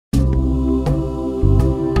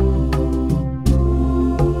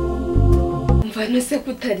umva nese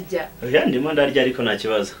kutarya oya ndimo ndarya ariko nta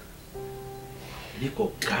kibazo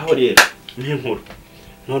ariko gaho rero n'inkuru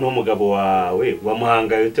none umugabo wawe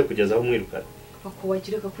wamuhangaye ute kugeza aho mwirukana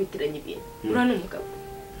bakubagireka kwitiranya ibintu urana umugabo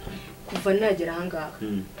kuva nagera ahangaha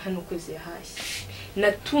nta nukwezi yahashye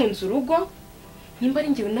natunze urugo nimba ari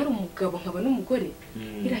ngiwe nari umugabo nkaba n'umugore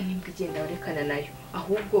iranimbwa igenda barekana nayo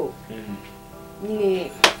ahubwo nyine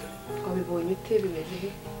twabibonye ute bimeze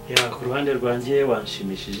ya ku ruhande rwanjye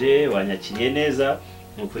wanshimishije wanyakiye neza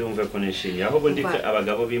nukuri wumve ko nishimiye ahubwo ndi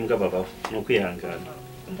abagabo bimbwa babaho nukwihangana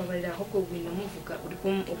mbabarira ahubwo winamuvuga uri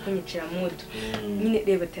kunyicira modo nyine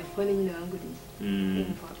reba telefone nyine wanguriye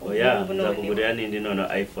oya nzakugurira n'indi none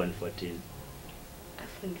iPhone 14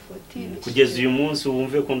 kugeza uyu munsi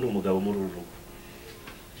wumve ko ndi umugabo muri uru rugo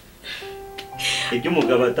ibyo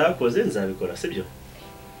umugabo atakoze nzabikora sibyo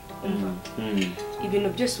ibintu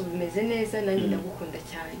byose ubimeze neza nanjye ndagukunda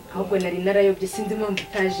cyane ahubwo nari narayobye sindi mpamvu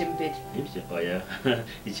utaje mbere ibyo oya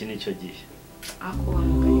iki nicyo gihe ako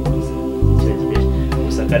wamugaye icyo gihe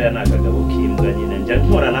gusa kariya ni akagabo k'imbwa nyine njya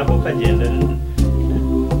nkora nako kagenda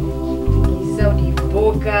iza uri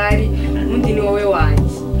bogari undi ni wowe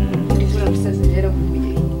wanjye uri musaza rero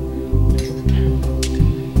kuvuye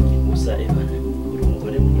gusa eba uri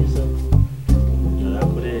umugore mwiza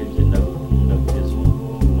narakurebye ndagukunda kugeza ubu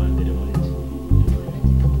wa mbere muri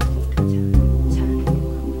njye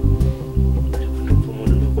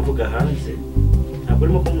umuntu ni kuvuga hanze ntabwo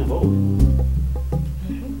urimo kumwumva wowe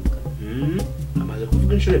amaze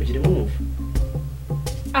kuvuga inshuro ebyiri mwumva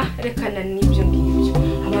rekana n'ibyo ngibyo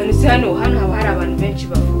abantu si hano haba hari abantu benshi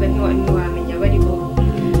bavuga ntiwamenya bariho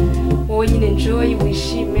wowe nyine enjoy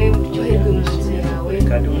wishime uryoherwe mu nzu yawe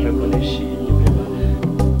kandi wumve ko nishimye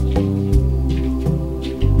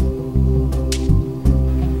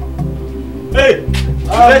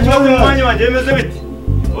ikibazo mu mwanya wanjye bimeze biti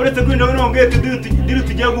uretse kwinjira muri uwo ngwete diri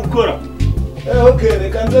tugiye gukora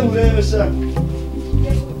reka nze murebe sha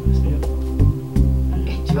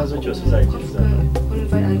ikibazo cyose uzakiza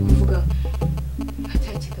kumva ari kuvuga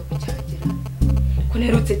nka kigabo cyagera ko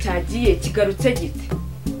nerutse cyagiye kigarutse gite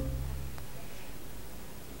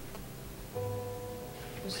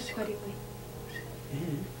uzi ko ari we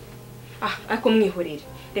ariko mwihorere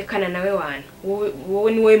rekana nawe wana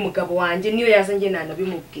wowe ni wowe mugabo wanjye niyo yaza nge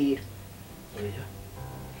nanabimubwira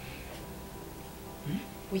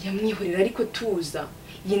oya mwihorere ariko tuza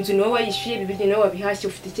iyi nzu niwe wayishyuye bibiryo niwe wabihashye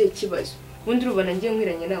ufite ikihe kibazo ubundi urubona ngiye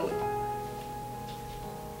nkwiranye nawe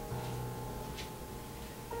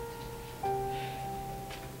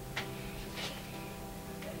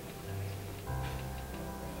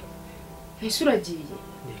ese uragiye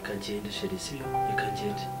reka ngende sheri sibyo reka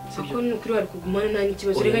ngende sibyo ni ukuri wari kugumana nta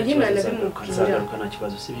n'ikibazo reka njye nanabimubwira nzagaruka nta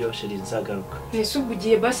kibazo sibyo sheri nzagaruka ese ubwo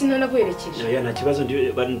ugiye basi ntanaguherekeje oya nta kibazo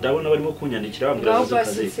ndabona barimo kunyandikira bambwira ngo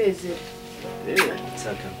basi nsezere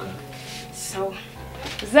nzagaruka sawa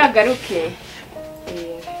zagaruke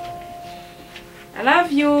I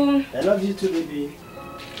love you. I love you too, baby.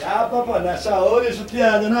 Ya papa nasha uri inshuti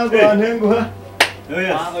yanjye ntabwo wantenguha.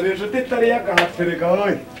 Uri inshuti itari y'agahatereka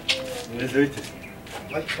wowe. Umeze bite?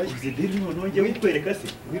 Uzi diri none ngiye witwereka se?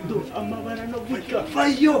 Windo amabara no gutya.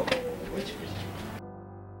 Vayo.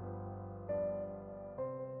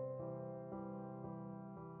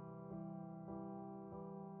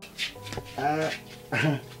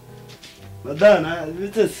 Madana,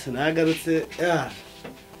 bitse nagarutse ya.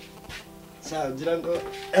 Sagira ngo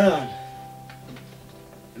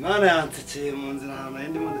Imana yansekeye mu nzira ahantu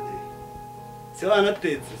ndi mu ndetse. Se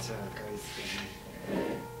wanatetse cyaka isi.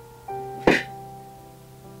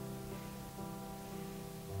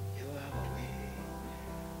 Yewe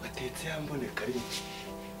watetse yamboneka ari.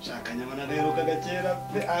 Shaka nyama na rero kagakera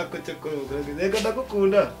pe ako cyo ko rego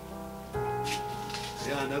ndakukunda.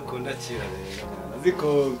 Ya ndakunda kira rero. Ziko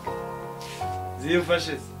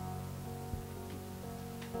zimfashe.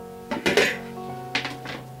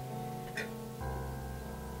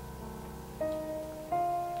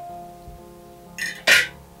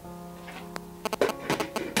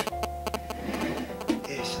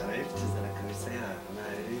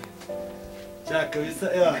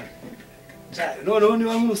 Kabisa ya. No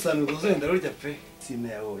niba nk'umusanzwe uzenda rurya pe. Sine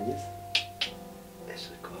yabonye.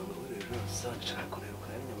 Ese ko uri sancha kureruka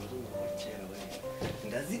inyama zo mu kera we.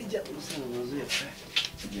 Ndazirya usanga muzuye pe.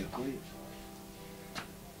 Ngiye kuri.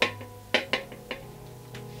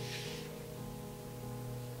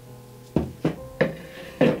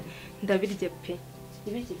 Ndabirye pe.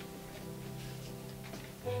 Ibiki?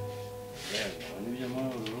 Ya, nibyo mu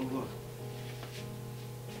rugo.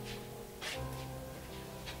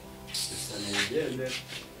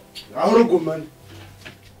 Ahora gumana.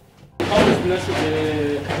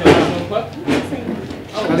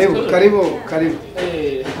 Karibu.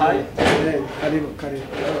 Hey, hi. Karibu.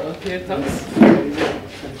 Okay, thanks.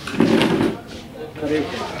 Karibu.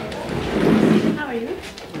 How are you?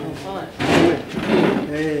 I'm fine.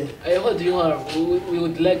 Hey. I heard you are. We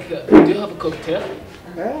would like. Do you have a cocktail?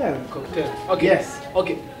 Cocktail. Okay. Yes.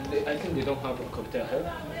 Okay. I think they don't have a cocktail. Huh?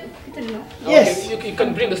 I don't know. Yes. Okay, you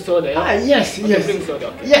can bring a soda. Yeah? Yes. Okay, bring soda.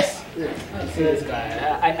 Okay. Yes. See this guy.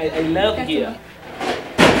 I love here.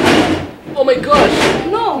 Oh my gosh.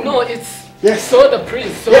 No, it's soda,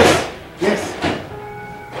 please. Soda. Yes.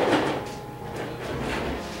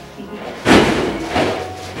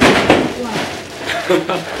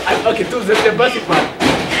 Okay, to the basic one.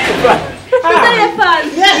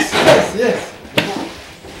 Yes.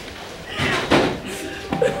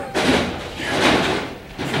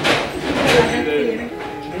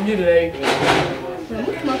 You like.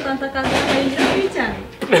 Vamos matar a casa da Índia.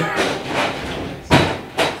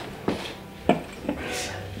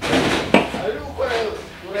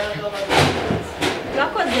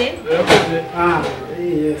 Yes.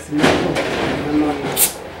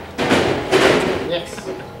 Yes.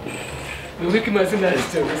 Eu vi que imagina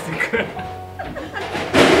isso, assim.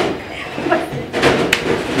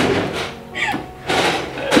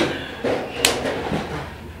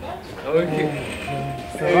 Okay.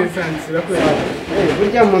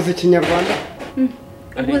 Burya muzi ikinyarwanda?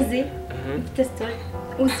 Uzi? Ufite story.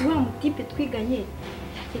 Uzi wa mutipe twiganye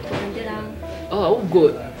yitwa Nderanga.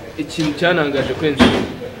 Ubwo ikintu cyanangaje kwenza.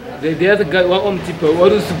 The other guy wa mutipe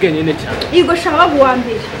wari uzi ubwenge ne cyane. Igo shaba wa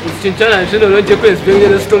mbere. Ikintu cyanangaje none ngiye kwenza ibyo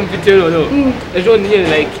ngene storm mfite rero. Ejo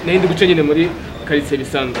nyine like nindi guca nyine muri karitsiye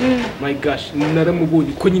bisanzwe. My gosh,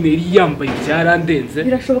 naramubonye ko nyine yari yambaye byarandenze.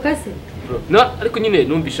 Birashoboka se? No, ariko nyine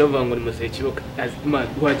numvisha bavuga ngo ni MuzeheKiboko. Man,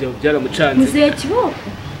 wajya byaramucanze. MuzeheKiboko?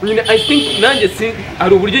 Nyine I think nanjye si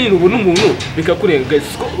ari uburyo nyine ubona umuntu bikakurenga.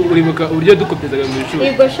 Uribuka uburyo dukopezaga mu ishuri.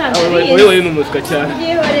 Yego shaka. Wewe n'umuswa cyane.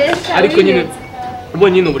 Ariko nyine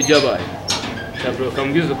ubonye nyine uburyo abaye. Cyabro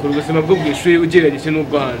kambwiza ku ubuzima bwo bwishuri ugereranyije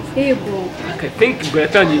n'ubwo hanze. Yego. I think ngo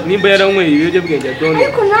yatangiye nimba yaranyweye ibyo bwenge adone.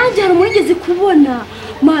 Ariko nanjye hari umurigeze kubona.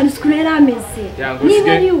 Man, sikuru yarameze.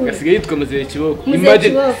 Niba ari we. Gasigaye yitwa MuzeheKiboko.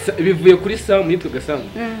 Imagine bivuye kuri Sam yitwa Sam.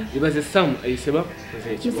 Ibaze Sam ayiseba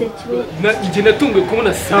MuzeheKiboko. Njye natunguye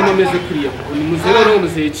kubona Sam ameze kuriya. Ni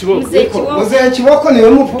MuzeheKiboko. MuzeheKiboko niwe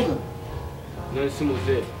muvuga. No si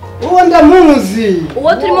Muzehe. Uwo ndamuzi.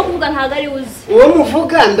 Uwo turimo kuvuga ntago ari uzi. Uwo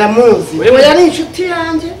muvuga ndamuzi. Uwo yari inshuti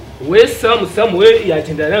yanjye. We Sam we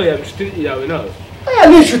yagendana nawe ya inshuti yawe nawe. Aya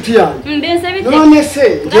ni inshuti yanjye. Mbese bite? None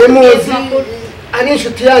se ngiye muzi. Ari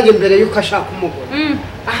inshuti yanjye mbere yuko ashaka umugore.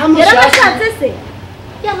 Yarashatse se?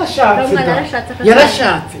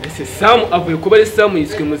 Yarashatse. Ese Sam avuye kuba ari Sam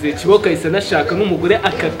yiswe MuzeheKiboko isa nashaka n'umugore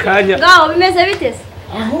aka kanya. Ngaho bimeze bite se?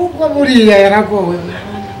 Ahubwo buriya yaragowe.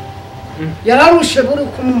 Yararushe buri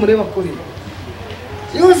kumureba kuri.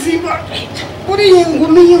 Yuziba buri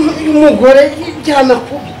ingumi y'umugore yijyana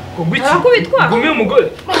kubi. Arakubitwa? Gumi y'umugore.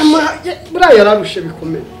 Mama buriya yararushe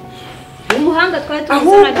bikomeye. Umuhanga twari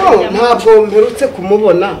ahubwo ntabwo mperutse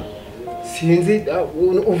kumubona. Sinzi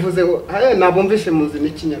uvuze ntabwo mvishe muzi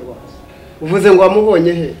n'ikinyarwanda. Uvuze ngo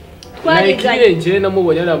wamubonye he? Twariganye nje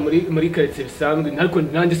namubonye ara muri karitsiye bisanzwe ariko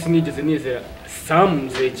nanjye sinigeze nizera Sam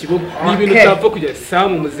MuzeheKiboko. Ni ibintu utapfa kujya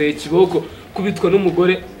Sam MuzeheKiboko kubitwa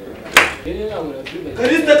n'umugore.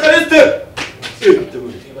 Kariste.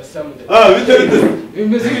 Vite.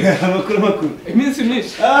 Imeze bite? Amakuru. Iminsi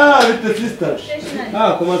myinshi. Vite sister.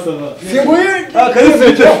 Comment ça va? Singuye.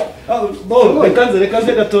 Kariste. Bon, reka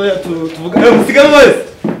gatoya tuvuga. Musigana wese.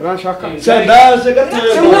 Urashaka? Ndaje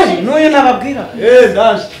gatoya. Noye nababwira.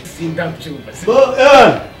 Ndaje. Sindabyumva.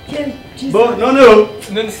 Noneho.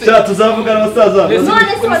 Tuzavugana abasaza.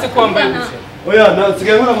 None se kwambaye gusa. Oya,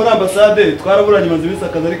 nsigaye nkora muri ambasade twaraburanye maze ibisa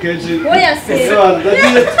akazi ari kenshi. Oya se.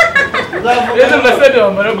 Ndagiye. Rero ambasade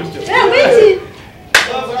wamara gutyo. Wiki.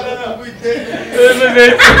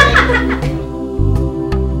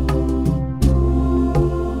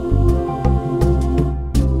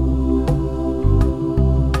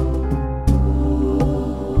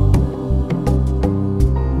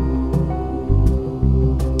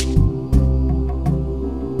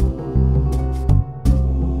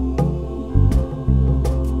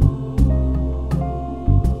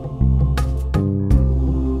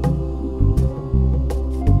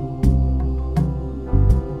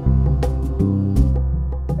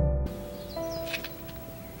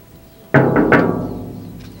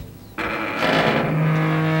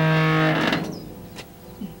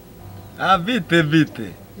 Vite.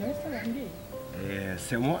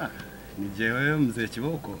 C'est moi. Ni jewe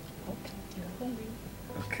MuzeheKiboko.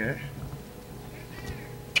 Okay.